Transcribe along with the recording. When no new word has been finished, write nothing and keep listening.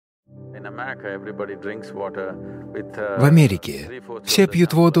В Америке все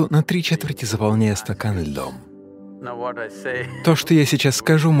пьют воду на 3/4, заполняя стакан льдом. То, что я сейчас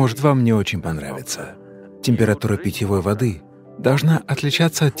скажу, может вам не очень понравиться. Температура питьевой воды должна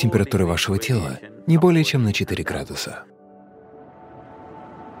отличаться от температуры вашего тела не более чем на 4 градуса.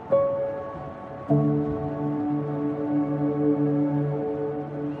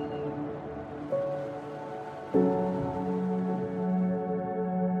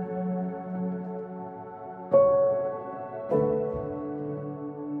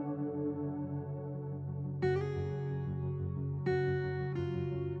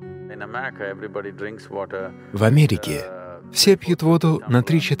 В Америке все пьют воду на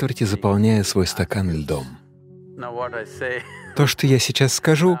 3/4, заполняя свой стакан льдом. То, что я сейчас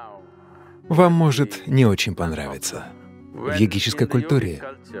скажу, вам может не очень понравиться. В йогической культуре,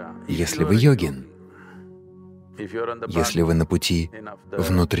 если вы йогин, если вы на пути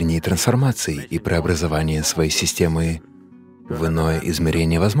внутренней трансформации и преобразования своей системы в иное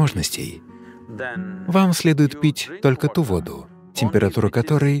измерение возможностей, вам следует пить только ту воду, температура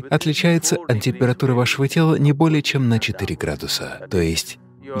которой отличается от температуры вашего тела не более чем на 4 градуса. То есть,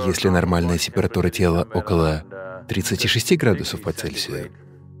 если нормальная температура тела около 36 градусов по Цельсию,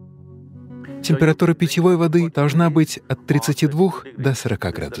 температура питьевой воды должна быть от 32 до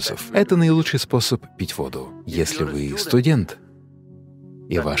 40 градусов. Это наилучший способ пить воду. Если вы студент,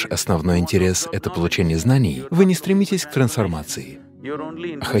 и ваш основной интерес — это получение знаний, вы не стремитесь к трансформации,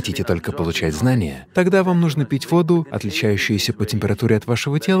 а хотите только получать знания, тогда вам нужно пить воду, отличающуюся по температуре от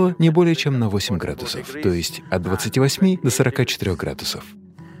вашего тела не более чем на 8 градусов, то есть от 28 до 44 градусов.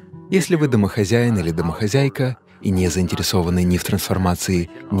 Если вы домохозяин или домохозяйка и не заинтересованы ни в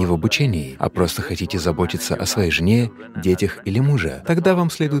трансформации, ни в обучении, а просто хотите заботиться о своей жене, детях или муже, тогда вам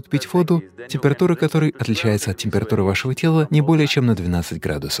следует пить воду, температура которой отличается от температуры вашего тела не более чем на 12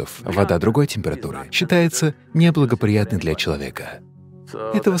 градусов. Вода другой температуры считается неблагоприятной для человека.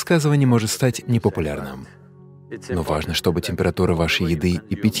 Это высказывание может стать непопулярным. Но важно, чтобы температура вашей еды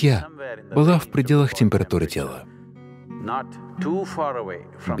и питья была в пределах температуры тела,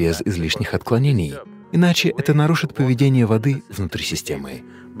 без излишних отклонений, иначе это нарушит поведение воды внутри системы.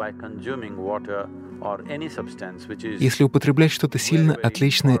 Если употреблять что-то сильно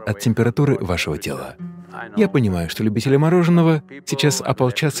отличное от температуры вашего тела. Я понимаю, что любители мороженого сейчас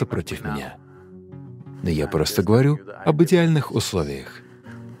ополчатся против меня. Но я просто говорю об идеальных условиях.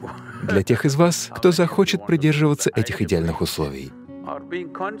 Для тех из вас, кто захочет придерживаться этих идеальных условий.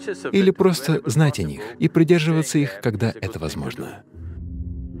 Или просто знать о них и придерживаться их, когда это возможно.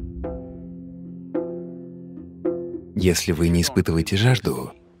 Если вы не испытываете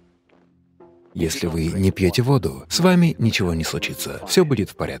жажду, если вы не пьете воду, с вами ничего не случится, все будет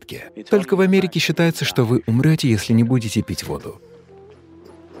в порядке. Только в Америке считается, что вы умрете, если не будете пить воду.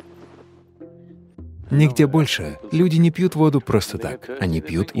 Нигде больше люди не пьют воду просто так. Они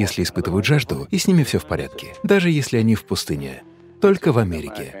пьют, если испытывают жажду, и с ними все в порядке, даже если они в пустыне. Только в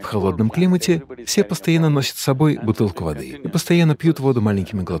Америке, в холодном климате, все постоянно носят с собой бутылку воды и постоянно пьют воду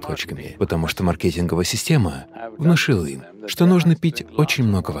маленькими глоточками, потому что маркетинговая система внушила им, что нужно пить очень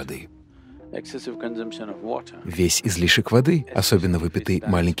много воды. Весь излишек воды, особенно выпитый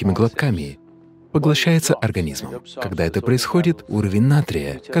маленькими глотками, поглощается организмом. Когда это происходит, уровень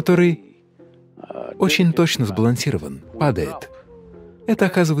натрия, который очень точно сбалансирован, падает. Это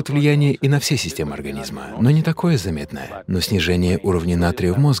оказывает влияние и на все системы организма, но не такое заметное. Но снижение уровня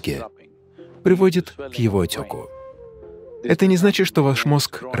натрия в мозге приводит к его отеку. Это не значит, что ваш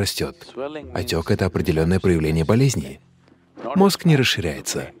мозг растет. Отек — это определенное проявление болезни. Мозг не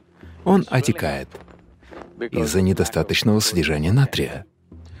расширяется, он отекает из-за недостаточного содержания натрия.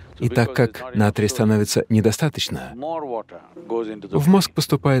 И так как натрия становится недостаточно, в мозг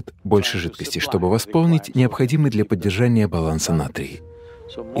поступает больше жидкости, чтобы восполнить необходимый для поддержания баланса натрий.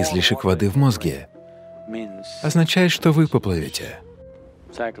 Излишек воды в мозге означает, что вы поплывете.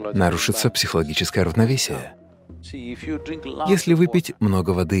 Нарушится психологическое равновесие. Если выпить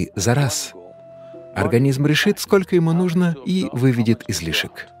много воды за раз, организм решит, сколько ему нужно, и выведет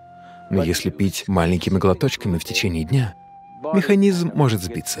излишек. Но если пить маленькими глоточками в течение дня, механизм может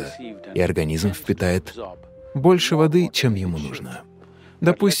сбиться, и организм впитает больше воды, чем ему нужно.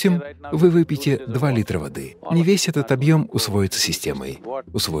 Допустим, вы выпьете 2 литра воды. Не весь этот объем усвоится системой.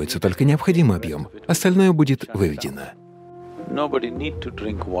 Усвоится только необходимый объем, остальное будет выведено.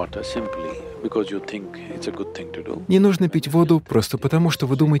 Не нужно пить воду просто потому, что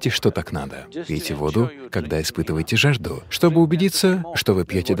вы думаете, что так надо. Пейте воду, когда испытываете жажду. Чтобы убедиться, что вы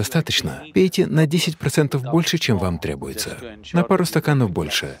пьете достаточно, пейте на 10% больше, чем вам требуется. На пару стаканов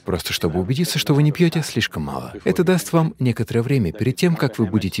больше, просто чтобы убедиться, что вы не пьете слишком мало. Это даст вам некоторое время перед тем, как вы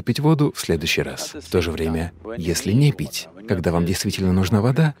будете пить воду в следующий раз. В то же время, если не пить, когда вам действительно нужна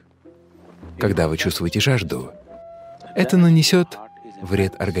вода, когда вы чувствуете жажду, это нанесет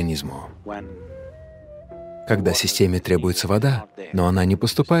вред организму. Когда системе требуется вода, но она не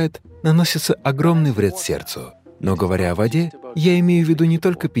поступает, наносится огромный вред сердцу. Но говоря о воде, я имею в виду не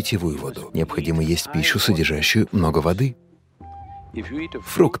только питьевую воду. Необходимо есть пищу, содержащую много воды.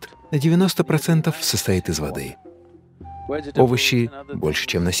 Фрукт на 90% состоит из воды. Овощи больше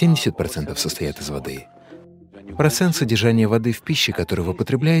чем на 70% состоят из воды. Процент содержания воды в пище, которую вы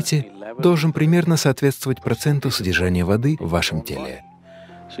потребляете, должен примерно соответствовать проценту содержания воды в вашем теле.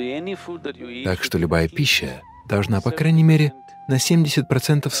 Так что любая пища должна, по крайней мере, на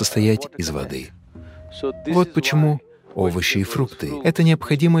 70% состоять из воды. Вот почему овощи и фрукты — это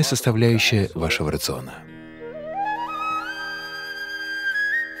необходимая составляющая вашего рациона.